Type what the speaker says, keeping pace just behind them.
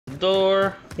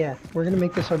door. Yeah, we're gonna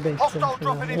make this our base. Hostile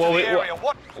dropping into Well, the area.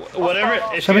 What? Whatever.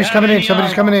 If Somebody's you have coming in. any,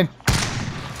 Somebody's coming in. Oh,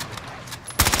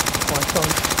 I saw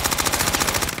him.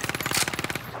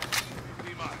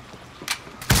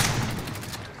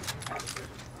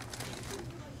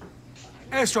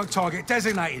 Airstrike target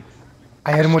designated.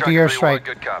 I hit him with the airstrike.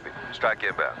 Good copy. Strike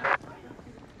inbound.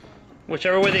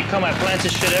 Whichever way they come, I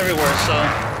planted shit everywhere. So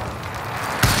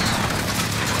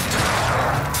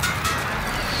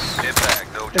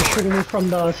Impact. No They're joy. shooting me from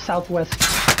the southwest,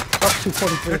 up to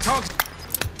 43, The target.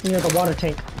 near the water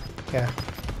tank. Yeah.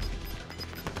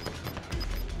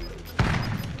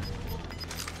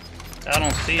 I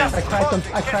don't see him. I cracked him.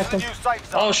 I cracked him.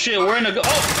 Oh shit, we're in a go.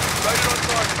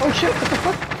 Oh, Oh shit! What the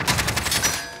fuck?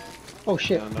 Oh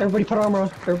shit! Everybody put armor on.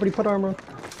 Everybody put armor on.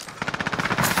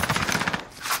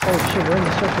 Oh shit! We're in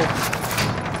the circle.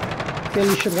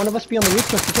 Billy, should one of us be on the roof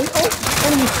just in case? Oh!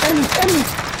 Enemies! Enemies! Enemies!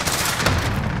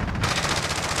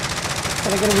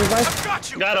 Can I get a revive?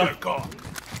 got him.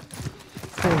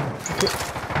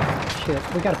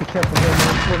 Shit! We gotta be careful here,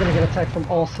 man. We're gonna get attacked from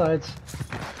all sides.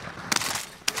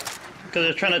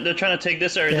 Because they're trying to take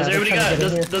this area. Yeah, Does they're everybody trying to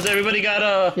got? get in Does everybody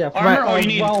got Yeah. armor? Or you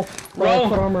need? Well, put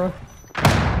roll. armor on.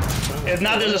 If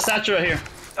not, there's a statue right here.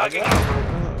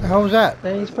 The hell was that?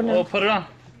 Yeah, he's putting it. We'll put it on.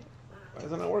 Why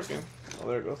isn't it working? Oh,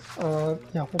 there it goes.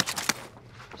 Yeah.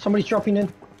 Somebody's dropping in.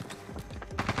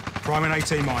 Priming AT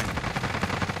mine.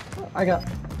 I got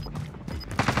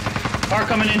Car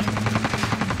coming in. him.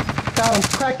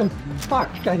 Cracked him. Fuck!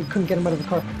 God, he couldn't get him out of the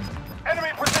car. Enemy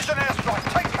precision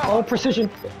airstrike. Take cover. Oh, precision.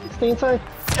 Stay inside.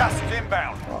 Gas is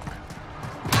inbound.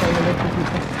 Trying to make these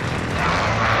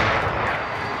people.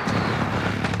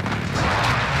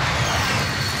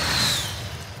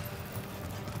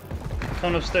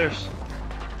 Coming upstairs.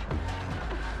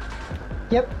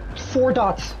 Yep. 4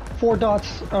 dots. 4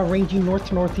 dots ranging north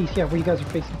to northeast. Yeah, where you guys are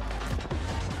facing.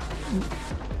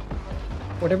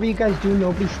 Whatever you guys do,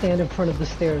 nobody stand in front of the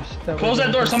stairs. Close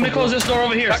that door. Somebody close this door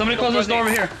over here. Somebody close this door over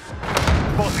here.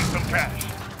 Depositing some cash.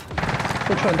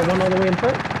 Which one? The one all the way in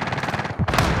front?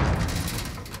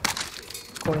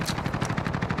 Corner.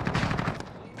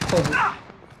 Close it.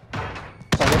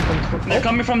 Oh, which one's- They're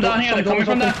coming from down here. They're coming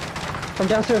from that. From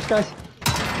downstairs, guys.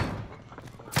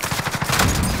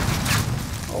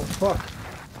 Oh, fuck.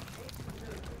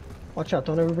 Watch out.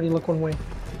 Don't everybody look one way.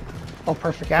 Oh,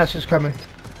 perfect. Gas is coming.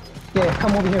 Yeah, yeah,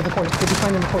 come over here in the corner. They'll be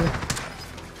fine in the corner.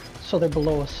 So they're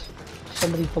below us.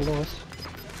 Somebody's below us.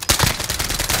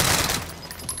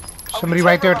 Somebody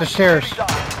right there at the stairs.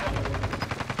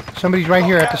 Somebody's right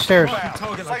here at the stairs.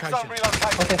 Target Safe zone location.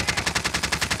 relocated. Okay.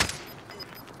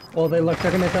 Well, they're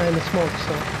gonna die in the smoke,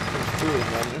 so There's two of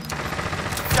them down there.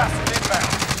 Gas is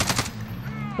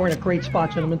inbound. we're in a great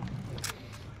spot, gentlemen.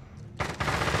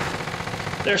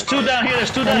 There's two down here.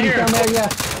 There's two down Enemies here. down there, yeah.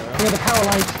 Near the power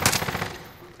lines.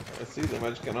 I see them. I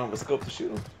just can't have a scope to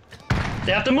shoot them.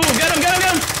 They have to move. Get him. Get him.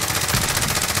 Get him.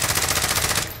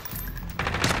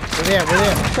 We're there. We're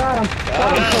there. Got him.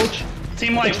 Got him, coach.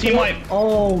 Team wipe. Team wipe.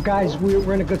 Oh, guys,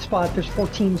 we're in a good spot. There's 4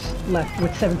 teams left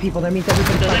with 7 people. That means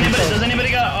everybody. Does anybody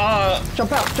got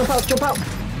Jump out! Jump out! Jump out!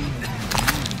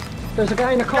 There's a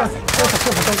guy in the car. Careful,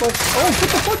 careful, don't go. Oh, what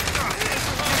the fuck?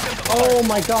 Oh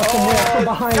my god, from where? From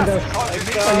behind us. Are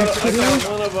you kidding me?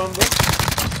 One of them,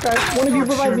 Guys, one of you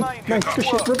revive me. Nice, good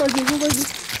shit. Revive me, revive me.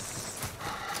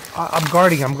 I'm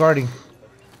guarding. I'm guarding.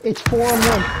 It's 4 on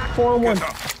 1. 4 on 1.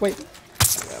 Wait.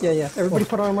 Yeah, yeah. Everybody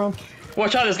put armor on.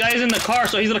 Watch out, this guy is in the car,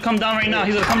 so he's gonna come down right now.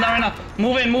 He's gonna come down right now.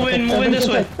 Move in, move in, move in this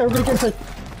way. Everybody get inside.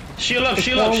 Shield up,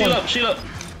 shield up, shield up, shield up.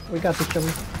 We got this,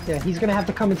 gentlemen. Yeah, he's gonna have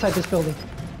to come inside this building.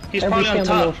 He's Everybody probably on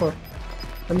stay the lower top. floor.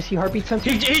 Let me see heartbeat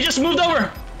sensor. He just moved over.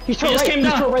 He's to he the just right. came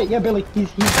He's down. to the right. Yeah, Billy. He's.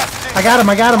 I got him.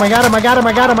 I got him. I got him. I got him.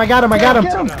 I got him. I got him. I got him.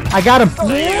 Get him. I got him.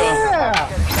 Yeah!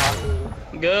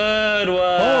 Good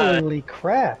one. Holy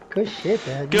crap! Good shit,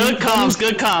 man. Good comms,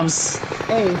 good comms.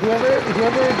 Hey, whoever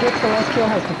gets the last kill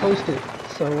has to post it.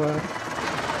 So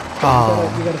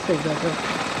Oh. you gotta save that. Right?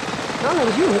 No, that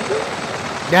was you, wasn't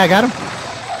it? Yeah, I got him.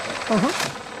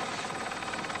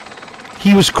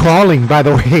 He was crawling, by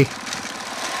the way.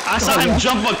 I saw him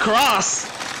jump across.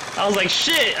 I was like,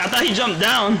 shit. I thought he jumped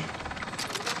down.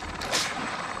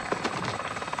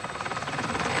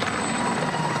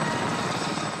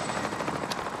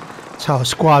 That's how a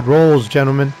squad rolls,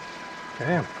 gentlemen.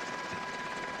 Damn.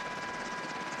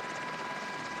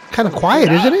 Kind of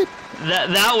quiet, isn't it?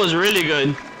 That was really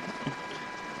good.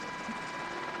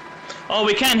 Oh,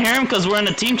 we can't hear him because we're in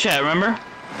a team chat, remember?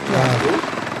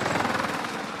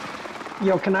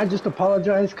 Yo, can I just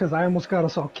apologize? Because I almost got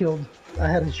us all killed. I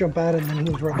had to jump out and then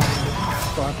he was right behind me.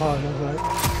 So I apologize.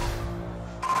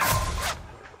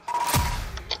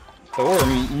 So we're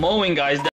mowing guys down.